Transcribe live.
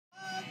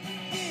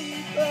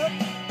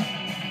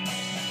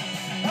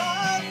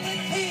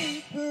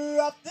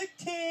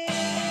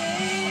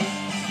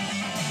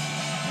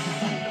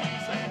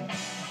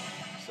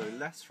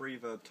less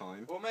reverb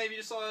time. Or maybe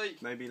just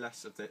like... Maybe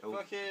less of the... Oh.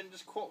 Fucking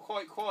just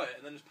quite quiet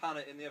and then just pan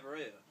it in the other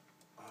ear.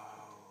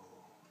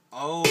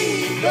 Oh.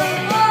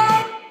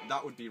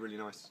 That would be really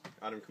nice.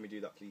 Adam, can we do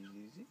that, please?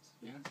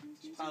 Yeah.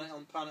 Just pan it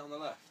on the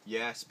left.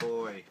 Yes,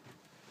 boy.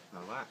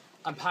 Like that.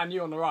 And pan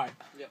you on the right.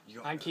 Yeah.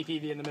 And keep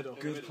Evie in the middle.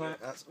 Good plan.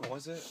 That's... What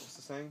is it? What's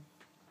the saying?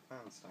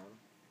 Handstand.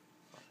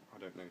 I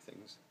don't know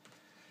things.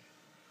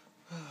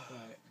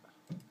 Right.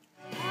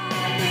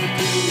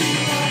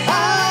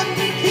 I'm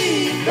the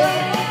keeper.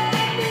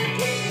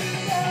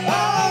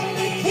 I'm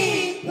the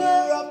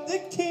keeper of the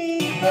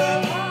keeper.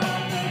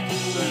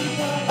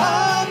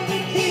 I'm the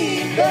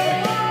keeper.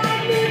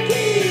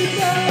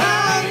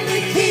 I'm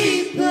the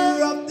keeper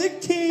of the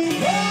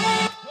keeper.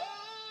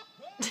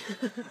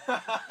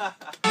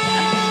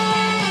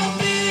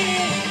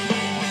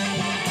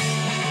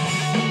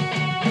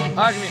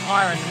 I can be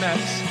higher in the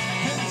mix.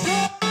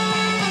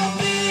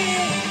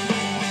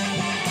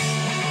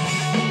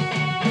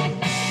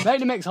 Make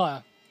the mix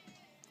higher.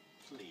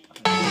 Please.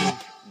 No, I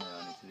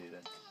need to do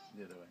that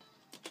the other way.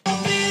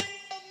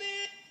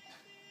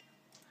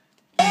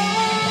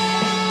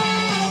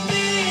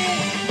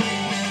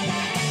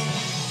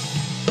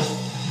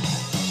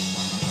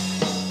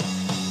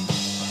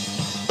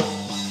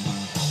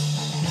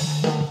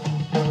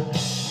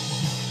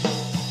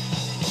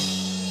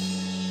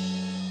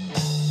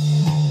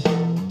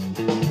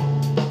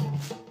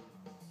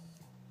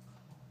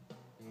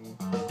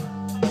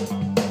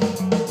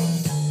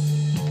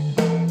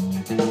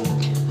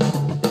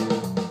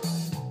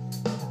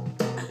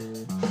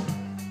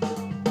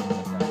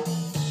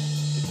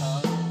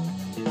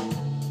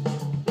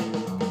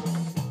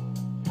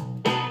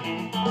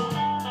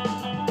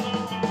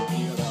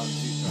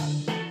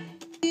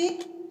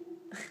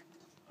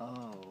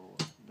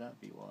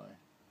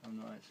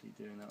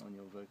 Doing that on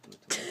your vocal at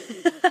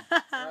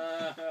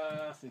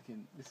all. Thinking,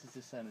 this is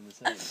just sounding the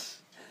same.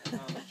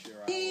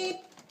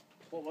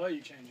 What were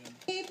you changing?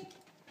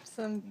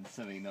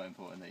 Something not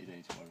important that you don't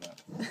need to worry about.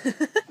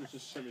 It's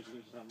just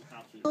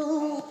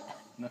absolutely...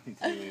 Nothing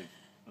to do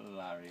with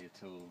Larry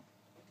at all.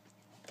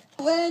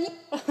 When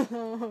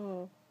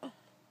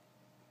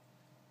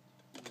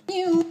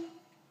you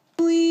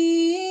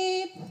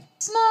weep,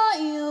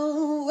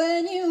 smile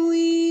when you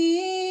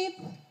weep.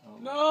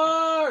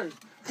 No!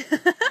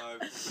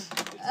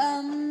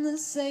 I'm the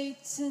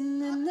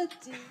Satan in the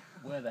deep.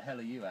 Where the hell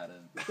are you,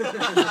 Adam?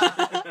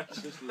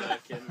 Just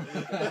lurking.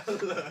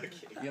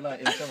 You're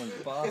like in someone's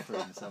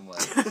bathroom somewhere.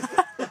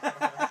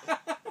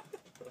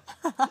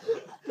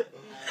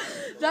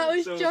 That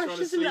was Someone's trying to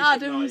Josh's sleep and at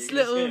Adam's night,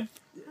 little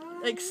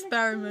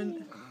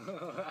experiment.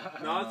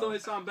 No, I thought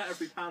it'd sound better if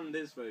we panned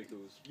his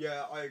vocals.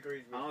 Yeah, I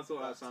agreed with And I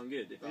thought that'd sound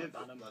good. If that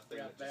thing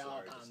Yeah, that they just are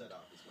Larry just panned. said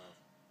out of his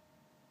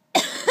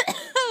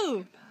mouth.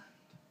 Oh!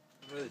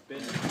 Where they've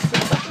been.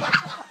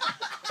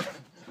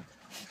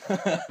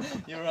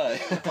 You're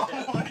right.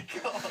 Oh my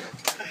god!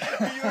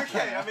 Are you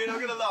okay? I mean, I'm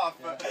gonna laugh,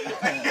 but...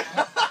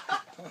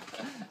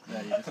 No,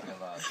 you're just gonna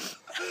laugh.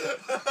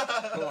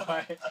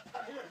 Why?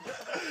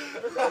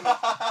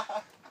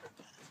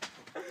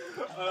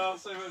 Oh,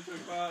 so much for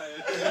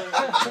quiet.